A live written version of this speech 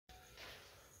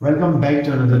Welcome back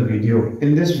to another video.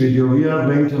 In this video, we are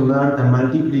going to learn a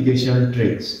multiplication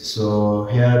tricks. So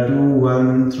here 2,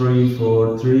 1, 3,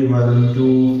 4, 3, 1,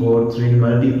 2, 4, 3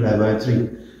 multiply by 3.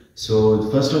 So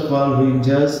first of all, we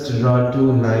just draw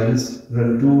two lines.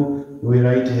 We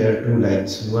write here two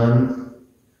lines. 1,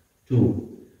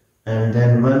 2. And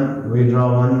then 1, we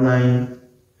draw one line.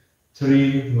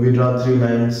 3, we draw three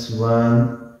lines.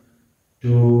 1,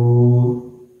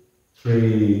 2,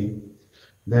 3.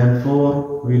 Then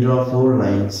 4, we draw four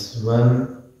lines.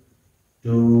 1,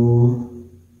 2,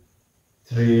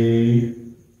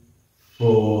 3,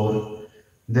 4.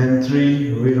 Then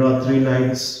 3, we draw three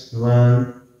lines.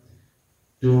 1,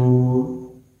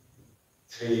 2,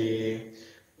 3.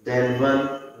 Then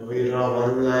 1, we draw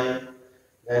one line.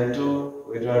 Then 2,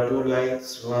 we draw two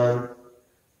lines. 1,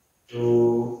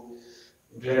 2.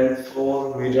 Then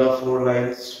 4, we draw four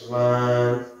lines.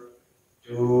 1,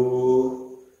 2,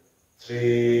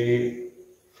 3,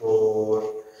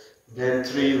 4. Then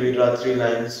 3, we draw three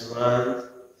lines. 1,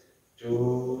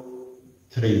 2,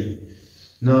 3.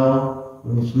 Now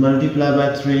multiply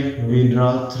by 3. We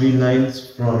draw three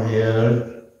lines from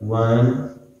here.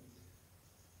 1,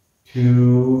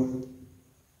 2,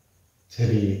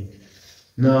 3.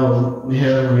 Now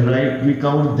here we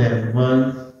count them.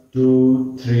 1,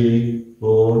 2, 3,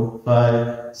 4,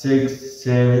 5, 6,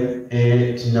 7,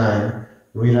 8, 9.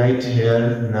 We write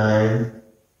here 9.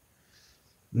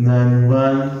 Then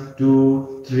 1,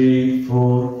 2, 3,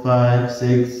 4, 5,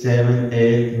 6, 7,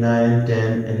 8, 9,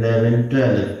 10, 11,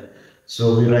 12.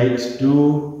 So we write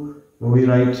 2, we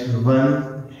write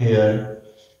 1 here,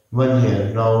 1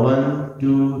 here. Now 1,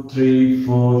 2, 3,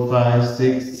 4, 5,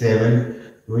 6,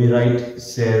 7. We write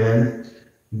 7.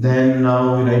 Then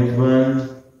now we write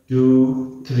 1,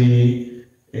 2, 3.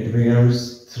 It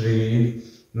becomes 3.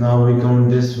 Now we count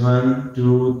this 1,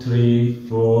 2, 3,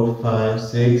 4, 5,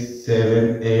 6,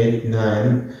 7, 8,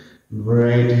 9.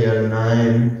 Right here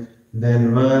 9.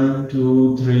 Then 1,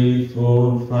 2, 3,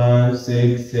 4, 5,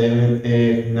 6, 7,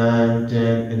 8, 9,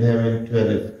 10, 11,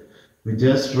 12. We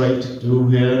just write 2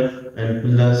 here and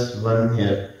plus 1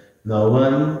 here. Now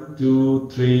 1, 2,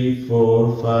 3,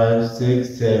 4, 5,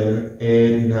 6, 7,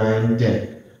 8, 9,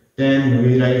 10. 10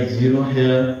 we write 0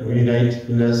 here, we write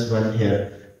plus 1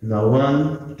 here. Now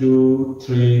 1, 2,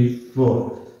 3,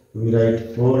 4. We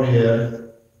write 4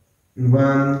 here.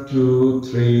 1, 2,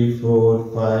 3,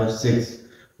 4, 5, 6.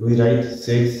 We write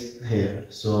 6 here.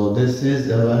 So this is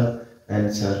our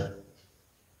answer.